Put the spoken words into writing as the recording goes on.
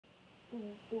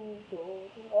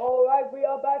Alright, we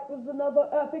are back with another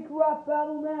epic rap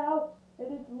battle now.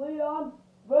 It is Leon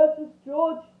versus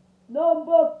George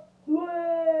number 3.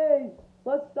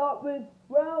 Let's start with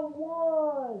round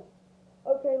 1.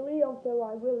 Okay, Leon, so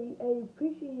I really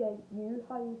appreciate you,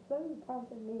 how you're so kind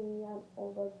to me and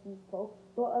all those people.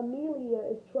 But Amelia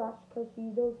is trash because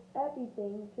she does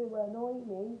everything to annoy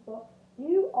me. But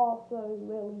you are so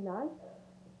really nice.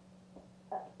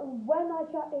 When I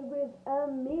chatted with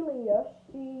Amelia,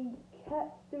 she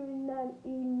kept doing them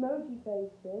emoji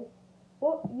faces.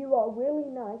 But you are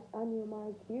really nice and you're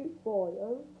my cute boy.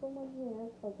 Oh, come on here,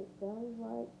 because it's very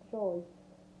right choice.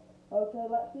 Okay,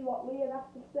 let's see what Leon has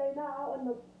to say now in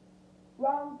the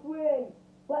round 3.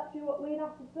 Let's see what Leon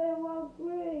has to say in round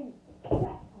 3.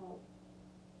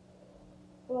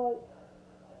 Right.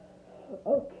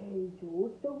 Okay,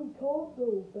 George, so we can't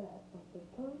go back, but the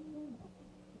time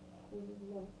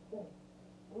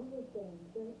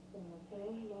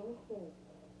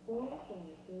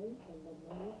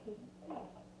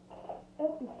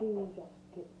everything just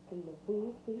gets in the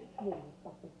wheel,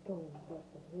 but it's going with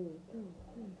the hill.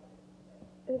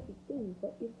 Everything,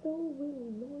 but you're so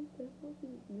really nice and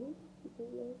happy. You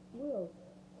will.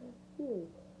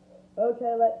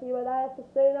 Okay, let's see what I have to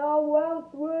say now. Round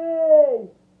 3.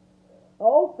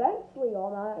 Oh, thanks,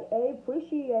 Leon. I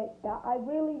appreciate that. I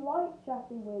really like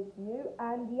chatting with you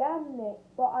and Yannick,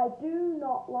 but I do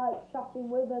not like chatting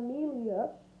with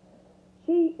Amelia.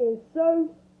 She is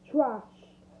so trash.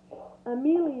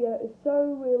 Amelia is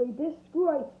so really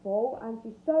disgraceful and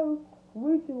she's so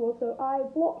rude to us, so I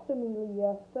blocked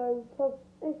Amelia. So, because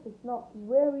this is not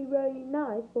very, very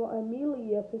nice for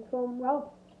Amelia to come,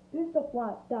 well, do stuff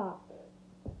like that.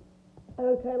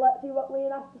 Okay, let's see what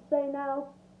Leon has to say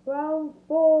now. Round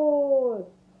 4.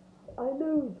 I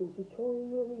know that you're trying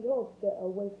really hard to get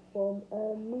away from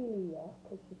Amelia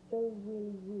because she's so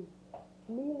really rude.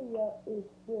 Amelia is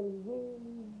really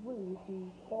rude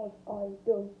because I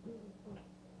don't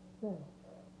know.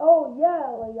 Oh yeah,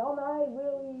 Leon, I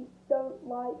really don't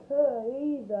like her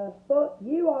either. But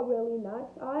you are really nice.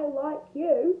 I like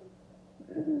you.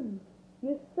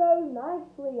 You're so nice,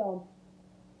 Leon.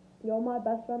 You're my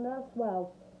best friend as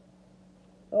well.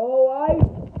 Alright,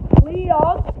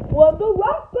 Leon won the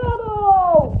rap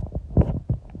battle!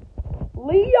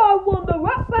 Leon won the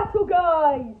rap battle,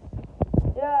 guys!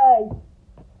 Yay!